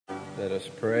Let us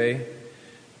pray.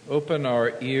 Open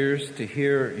our ears to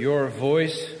hear your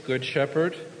voice, Good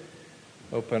Shepherd.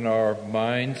 Open our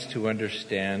minds to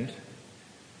understand.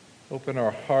 Open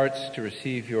our hearts to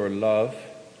receive your love.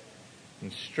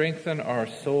 And strengthen our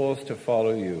souls to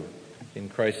follow you. In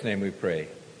Christ's name we pray.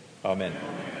 Amen.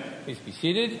 Please be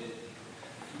seated.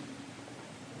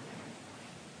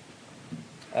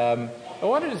 I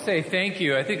wanted to say thank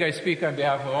you. I think I speak on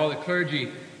behalf of all the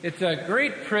clergy. It's a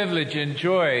great privilege and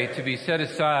joy to be set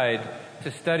aside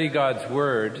to study God's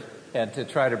Word and to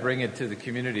try to bring it to the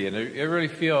community. And I really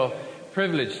feel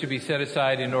privileged to be set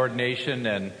aside in ordination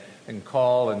and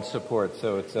call and support.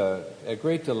 So it's a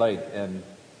great delight and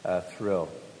thrill.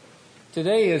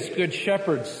 Today is Good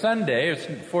Shepherd Sunday. It's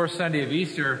the fourth Sunday of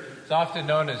Easter. It's often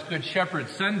known as Good Shepherd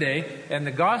Sunday. And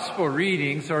the Gospel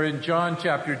readings are in John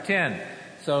chapter 10.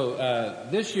 So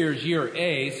this year's year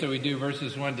A, so we do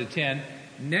verses 1 to 10.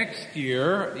 Next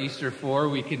year, Easter 4,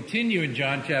 we continue in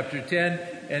John chapter 10,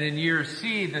 and in year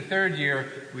C, the third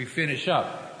year, we finish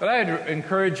up. But I'd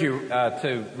encourage you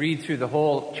to read through the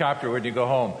whole chapter when you go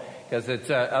home, because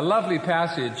it's a lovely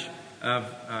passage of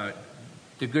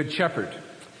the Good Shepherd.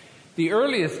 The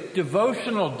earliest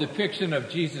devotional depiction of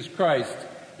Jesus Christ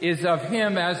is of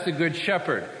him as the Good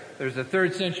Shepherd. There's a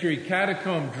 3rd century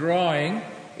catacomb drawing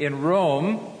in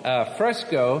Rome,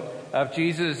 fresco, of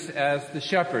Jesus as the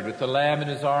shepherd with the lamb in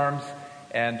his arms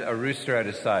and a rooster at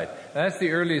his side. Now, that's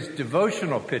the earliest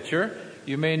devotional picture.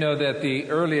 You may know that the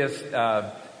earliest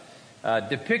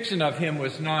depiction of him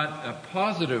was not a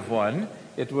positive one.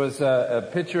 It was a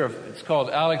picture of, it's called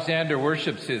Alexander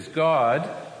Worships His God,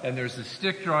 and there's a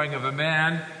stick drawing of a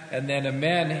man, and then a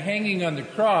man hanging on the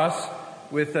cross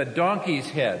with a donkey's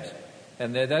head.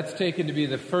 And that's taken to be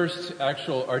the first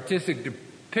actual artistic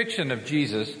depiction of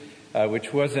Jesus,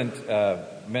 which wasn't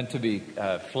meant to be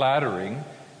flattering,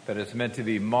 but it's meant to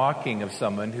be mocking of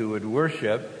someone who would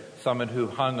worship someone who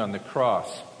hung on the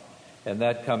cross. And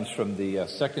that comes from the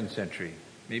 2nd century,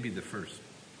 maybe the 1st.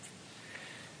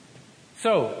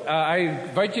 So, I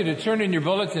invite you to turn in your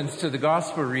bulletins to the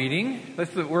Gospel reading.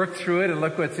 Let's work through it and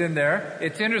look what's in there.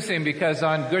 It's interesting because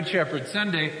on Good Shepherd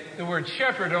Sunday, the word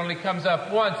shepherd only comes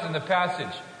up once in the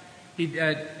passage.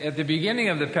 At the beginning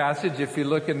of the passage, if you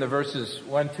look in the verses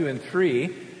 1, 2, and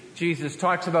 3, Jesus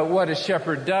talks about what a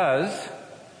shepherd does,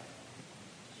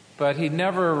 but he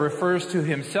never refers to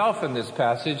himself in this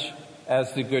passage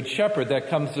as the Good Shepherd. That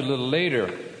comes a little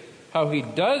later. How he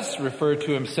does refer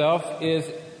to himself is,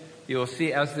 you'll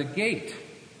see, as the gate.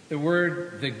 The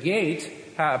word the gate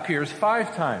appears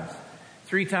 5 times.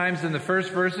 3 times in the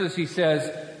first verses he says,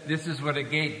 this is what a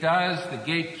gate does. The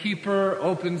gatekeeper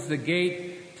opens the gate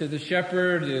to the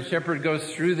shepherd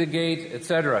goes through the gate,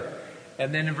 etc.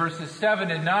 And then in verses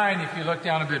 7 and 9, if you look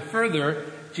down a bit further,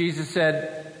 Jesus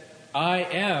said, I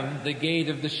am the gate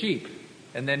of the sheep.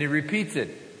 And then he repeats it,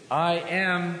 I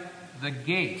am the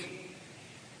gate.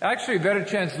 Actually, a better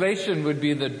translation would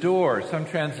be the door. Some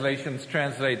translations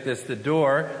translate this, the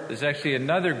door. There's actually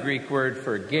another Greek word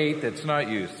for gate that's not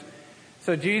used.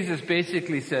 So Jesus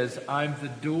basically says, I'm the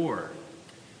door.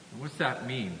 What's that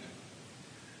mean?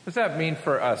 What does that mean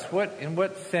for us? In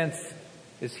what sense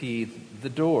is he the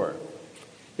door?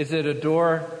 Is it a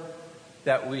door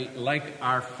that we, like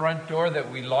our front door,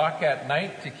 that we lock at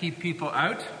night to keep people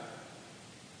out?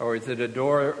 Or is it a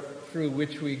door through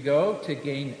which we go to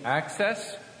gain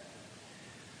access?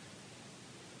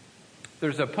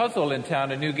 There's a puzzle in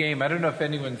town, a new game. I don't know if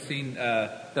anyone's seen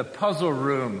the Puzzle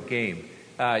Room game.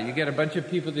 You get a bunch of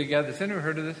people together. Has anyone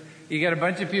heard of this? You get a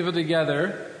bunch of people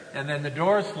together, and then the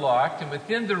door's locked, and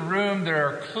within the room there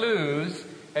are clues,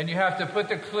 and you have to put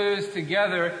the clues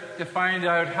together to find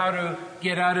out how to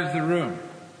get out of the room.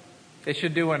 They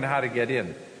should do one on how to get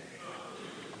in.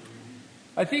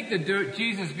 I think that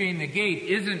Jesus being the gate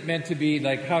isn't meant to be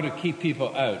like how to keep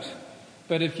people out.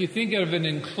 But if you think of an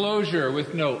enclosure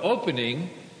with no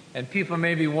opening, and people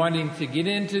may be wanting to get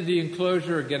into the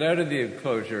enclosure or get out of the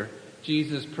enclosure,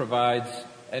 Jesus provides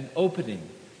an opening,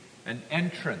 an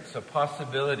entrance, a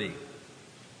possibility.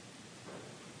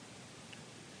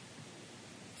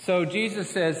 So Jesus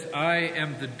says, I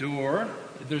am the door.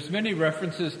 There's many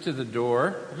references to the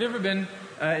door. Have you ever been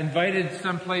invited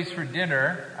someplace for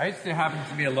dinner? I used to happen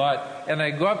to me a lot. And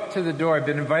I go up to the door. I've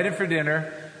been invited for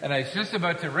dinner, and I was just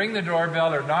about to ring the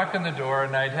doorbell or knock on the door,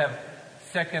 and I'd have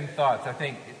second thoughts. I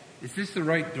think, is this the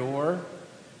right door?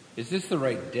 Is this the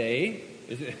right day?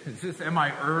 Am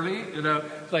I early? You know,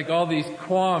 it's like all these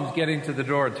qualms getting to the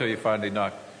door until you finally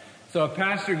knock. So a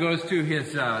pastor goes to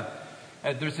his,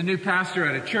 there's a new pastor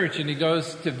at a church, and he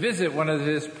goes to visit one of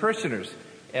his parishioners.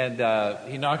 And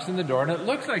he knocks on the door, and it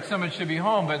looks like someone should be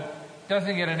home, but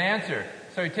doesn't get an answer.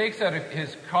 So he takes out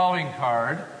his calling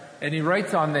card and he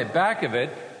writes on the back of it,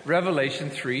 Revelation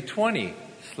 3:20,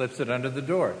 slips it under the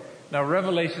door. Now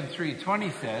Revelation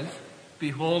 3:20 says,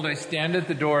 "Behold, I stand at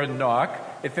the door and knock.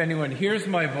 If anyone hears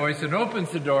my voice and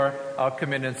opens the door, I'll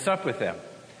come in and sup with them."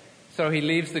 So he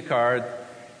leaves the card.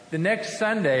 The next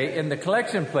Sunday in the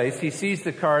collection place, he sees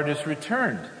the card is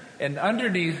returned. And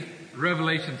underneath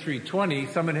Revelation 3:20,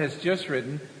 someone has just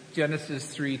written Genesis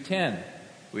 3:10,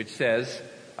 which says,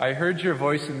 "I heard your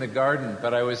voice in the garden,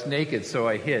 but I was naked, so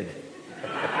I hid."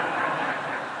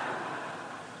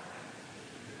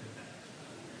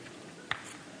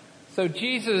 So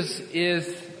Jesus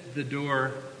is the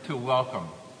door to welcome.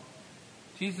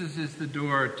 Jesus is the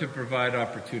door to provide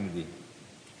opportunity.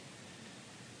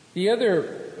 The other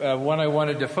one I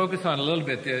wanted to focus on a little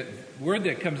bit, the word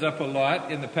that comes up a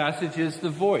lot in the passage is the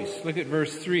voice. Look at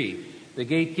verse 3. The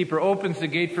gatekeeper opens the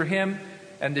gate for him,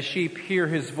 and the sheep hear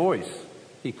his voice.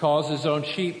 He calls his own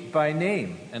sheep by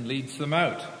name and leads them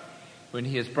out. When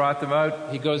he has brought them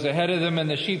out, he goes ahead of them, and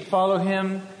the sheep follow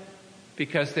him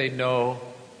because they know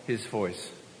his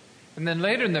voice. And then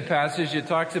later in the passage, it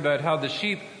talks about how the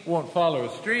sheep won't follow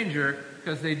a stranger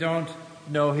because they don't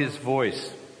know his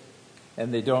voice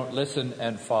and they don't listen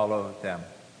and follow them.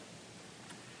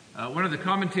 One of the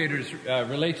commentators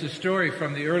relates a story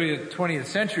from the early 20th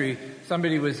century.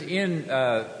 Somebody was in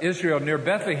Israel near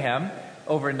Bethlehem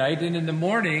overnight, and in the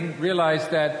morning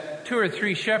realized that 2 or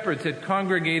 3 shepherds had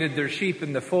congregated their sheep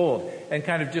in the fold and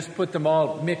kind of just put them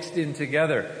all mixed in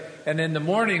together. And in the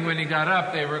morning when he got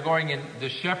up, the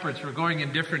shepherds were going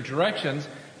in different directions,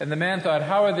 and the man thought,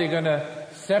 how are they going to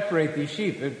separate these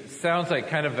sheep? It sounds like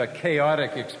kind of a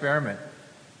chaotic experiment.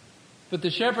 But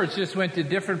the shepherds just went to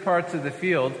different parts of the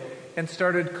field and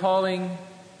started calling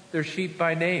their sheep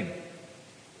by name.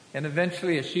 And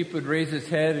eventually a sheep would raise his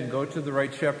head and go to the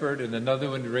right shepherd, and another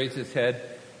one would raise his head.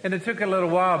 And it took a little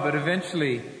while, but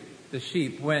eventually the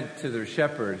sheep went to their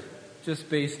shepherd just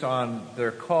based on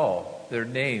their call, their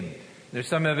name. There's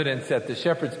some evidence that the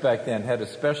shepherds back then had a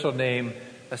special name,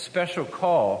 a special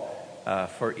call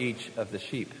for each of the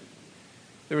sheep.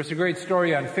 There was a great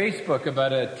story on Facebook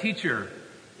about a teacher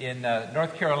in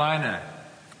North Carolina,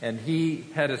 and he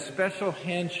had a special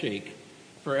handshake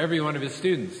for every one of his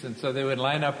students. And so they would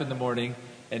line up in the morning,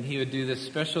 and he would do this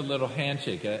special little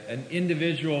handshake, an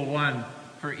individual one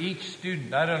for each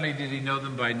student. Not only did he know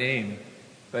them by name,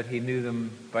 but he knew them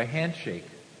by handshake.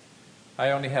 I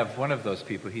only have one of those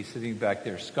people. He's sitting back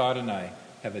there. Scott and I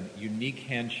have a unique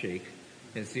handshake.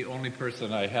 It's the only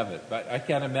person I have it. But I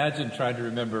can't imagine trying to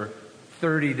remember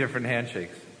 30 different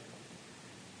handshakes.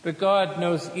 But God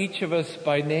knows each of us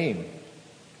by name,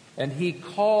 and he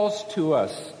calls to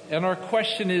us. And our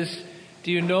question is,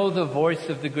 do you know the voice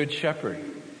of the Good Shepherd?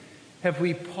 Have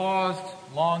we paused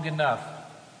long enough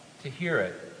to hear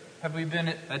it? Have we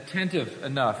been attentive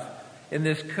enough in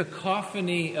this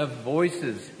cacophony of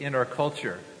voices in our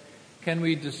culture? Can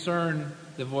we discern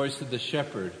the voice of the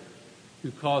shepherd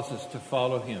who calls us to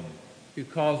follow him, who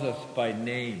calls us by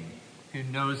name, who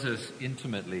knows us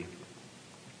intimately?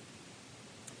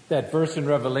 That verse in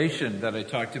Revelation that I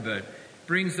talked about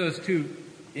brings those two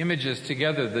images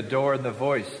together, the door and the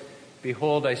voice.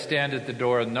 Behold, I stand at the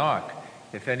door and knock.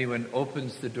 If anyone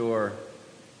opens the door,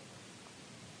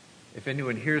 if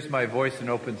anyone hears my voice and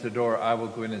opens the door, I will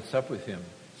go in and sup with him.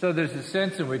 So there's a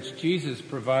sense in which Jesus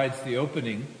provides the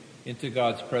opening into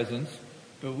God's presence,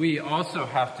 but we also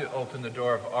have to open the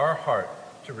door of our heart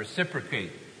to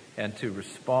reciprocate and to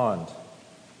respond.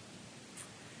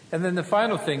 And then the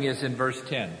final thing is in verse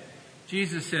 10.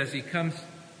 Jesus says he comes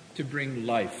to bring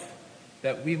life,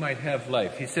 that we might have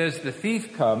life. He says the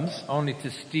thief comes only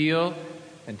to steal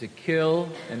and to kill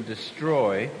and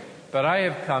destroy, but I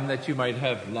have come that you might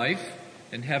have life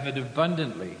and have it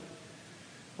abundantly.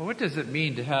 Well, what does it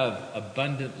mean to have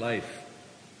abundant life?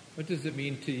 What does it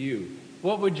mean to you?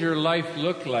 What would your life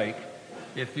look like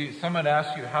if someone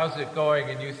asked you, how's it going?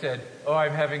 And you said, oh,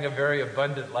 I'm having a very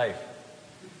abundant life.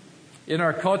 In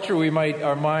our culture,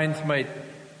 our minds might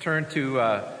turn to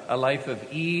a life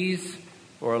of ease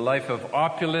or a life of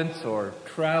opulence or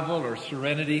travel or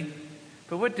serenity.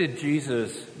 But what did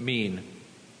Jesus mean?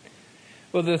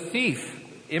 Well, the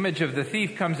image of the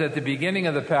thief comes at the beginning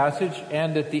of the passage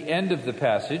and at the end of the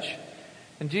passage.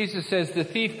 And Jesus says the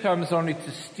thief comes only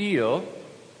to steal,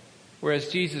 whereas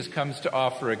Jesus comes to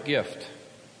offer a gift.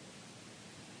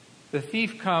 The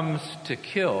thief comes to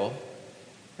kill,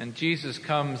 and Jesus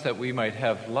comes that we might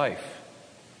have life.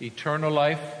 Eternal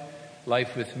life,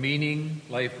 life with meaning,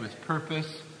 life with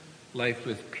purpose, life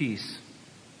with peace.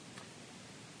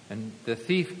 And the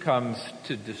thief comes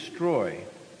to destroy,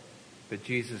 but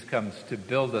Jesus comes to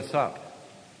build us up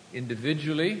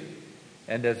individually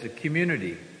and as a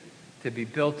community to be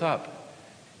built up,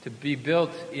 to be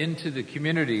built into the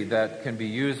community that can be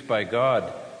used by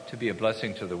God to be a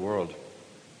blessing to the world.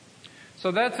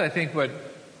 So that's, I think, what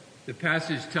the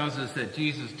passage tells us that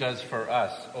Jesus does for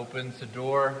us. Opens the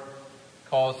door,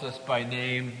 calls us by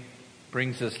name,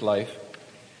 brings us life.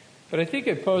 But I think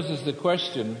it poses the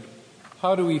question,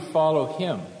 how do we follow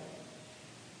him?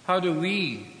 How do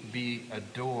we be a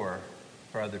door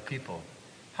for other people?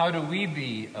 How do we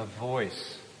be a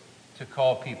voice to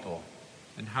call people?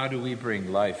 And how do we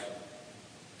bring life?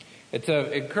 It's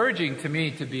encouraging to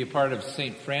me to be a part of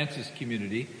St. Francis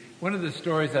community. One of the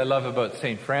stories I love about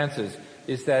St. Francis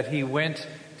is that he went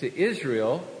to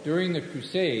Israel during the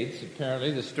Crusades,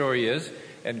 apparently the story is,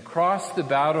 and crossed the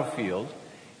battlefield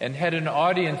and had an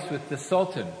audience with the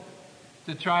Sultan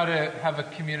to try to have a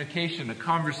communication, a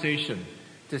conversation,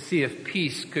 to see if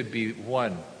peace could be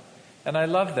won. And I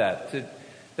love that,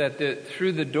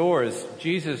 through the doors,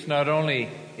 Jesus not only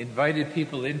invited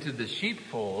people into the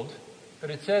sheepfold, but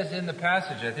it says in the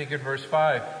passage, I think in verse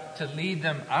 5, to lead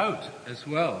them out as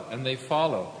well, and they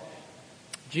follow.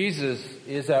 Jesus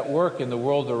is at work in the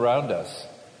world around us,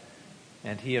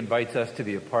 and he invites us to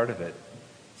be a part of it.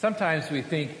 Sometimes we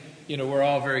think, we're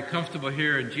all very comfortable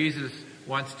here, and Jesus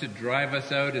wants to drive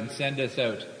us out and send us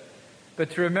out.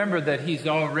 But to remember that he's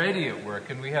already at work,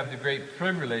 and we have the great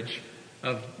privilege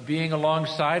of being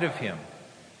alongside of him,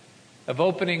 of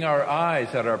opening our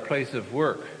eyes at our place of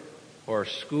work or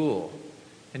school,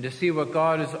 and to see what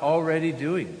God is already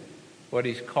doing, what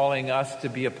he's calling us to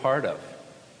be a part of.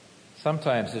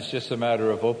 Sometimes it's just a matter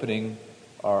of opening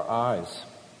our eyes.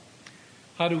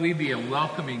 How do we be a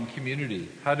welcoming community?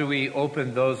 How do we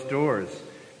open those doors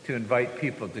to invite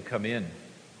people to come in?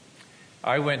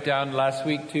 I went down last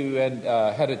week and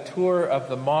had a tour of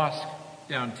the mosque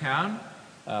downtown.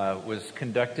 Was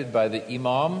conducted by the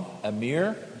Imam,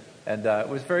 Amir, and it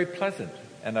was very pleasant.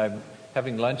 And I'm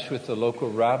having lunch with the local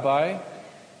rabbi.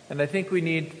 And I think we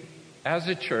need, as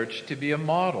a church, to be a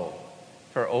model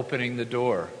for opening the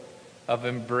door, of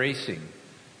embracing,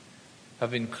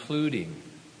 of including,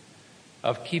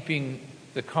 of keeping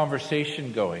the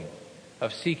conversation going,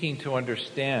 of seeking to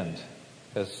understand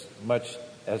as much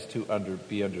as to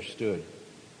be understood.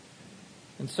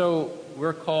 And so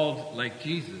we're called, like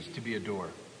Jesus, to be a door.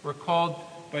 We're called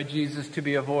by Jesus to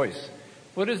be a voice.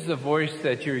 What is the voice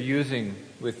that you're using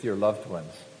with your loved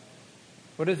ones?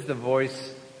 What is the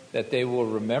voice that they will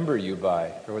remember you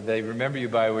by, or they remember you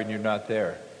by when you're not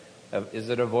there? Is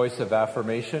it a voice of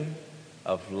affirmation,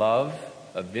 of love,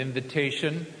 of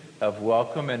invitation, of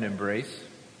welcome and embrace?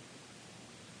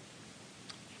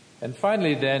 And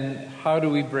finally then, how do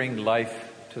we bring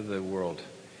life to the world?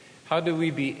 How do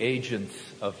we be agents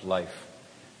of life?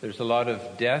 There's a lot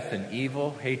of death and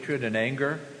evil, hatred and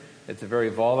anger. It's a very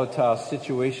volatile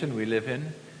situation we live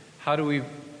in. How do we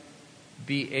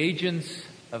be agents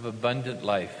of abundant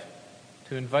life?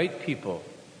 To invite people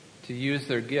to use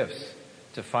their gifts,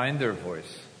 to find their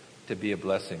voice, to be a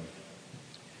blessing.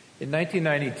 In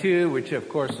 1992, which of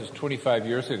course is 25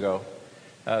 years ago,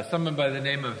 someone by the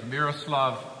name of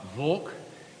Miroslav Volk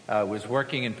was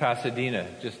working in Pasadena,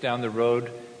 just down the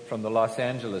road from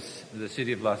the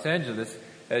city of Los Angeles.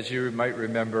 As you might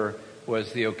remember,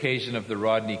 was the occasion of the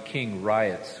Rodney King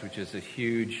riots, which is a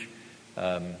huge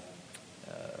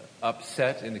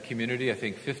upset in the community. I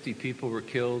think 50 people were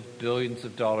killed, billions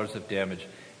of dollars of damage.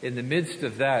 In the midst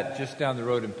of that, just down the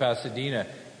road in Pasadena,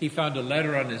 he found a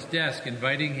letter on his desk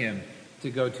inviting him to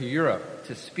go to Europe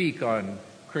to speak on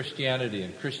Christianity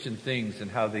and Christian things and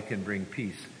how they can bring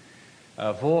peace.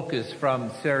 Volk is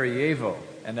from Sarajevo,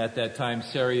 and at that time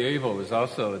Sarajevo was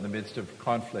also in the midst of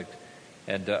conflict,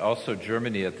 and also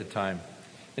Germany at the time.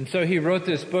 And so he wrote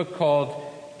this book called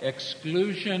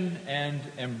Exclusion and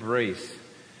Embrace.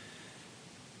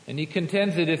 And he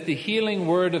contends that if the healing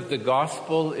word of the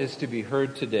gospel is to be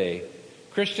heard today,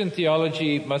 Christian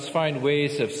theology must find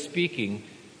ways of speaking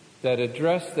that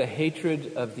address the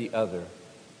hatred of the other.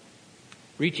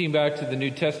 Reaching back to the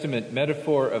New Testament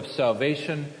metaphor of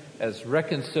salvation as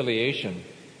reconciliation,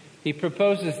 he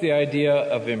proposes the idea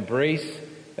of embrace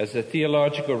as a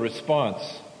theological response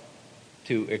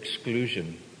to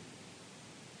exclusion.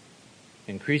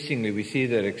 Increasingly, we see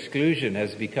that exclusion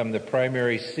has become the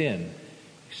primary sin,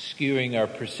 skewing our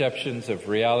perceptions of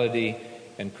reality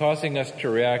and causing us to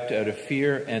react out of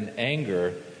fear and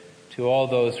anger to all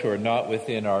those who are not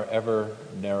within our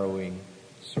ever-narrowing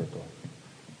circle.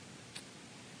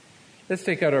 Let's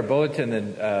take out our bulletin,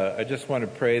 and I just want to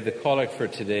pray the collect for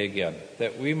today again,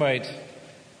 that we might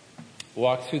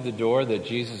walk through the door that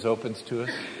Jesus opens to us,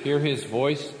 hear his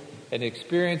voice, and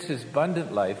experience his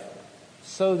abundant life,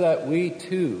 so that we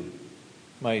too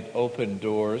might open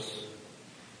doors,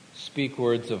 speak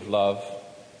words of love,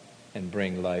 and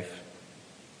bring life.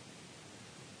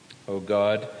 O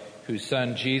God, whose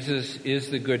Son Jesus is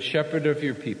the good shepherd of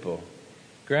your people,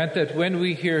 grant that when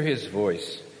we hear his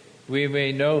voice, we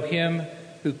may know him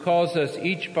who calls us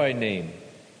each by name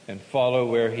and follow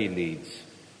where he leads,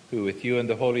 who with you and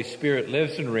the Holy Spirit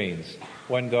lives and reigns,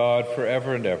 one God,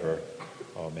 forever and ever.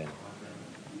 Amen.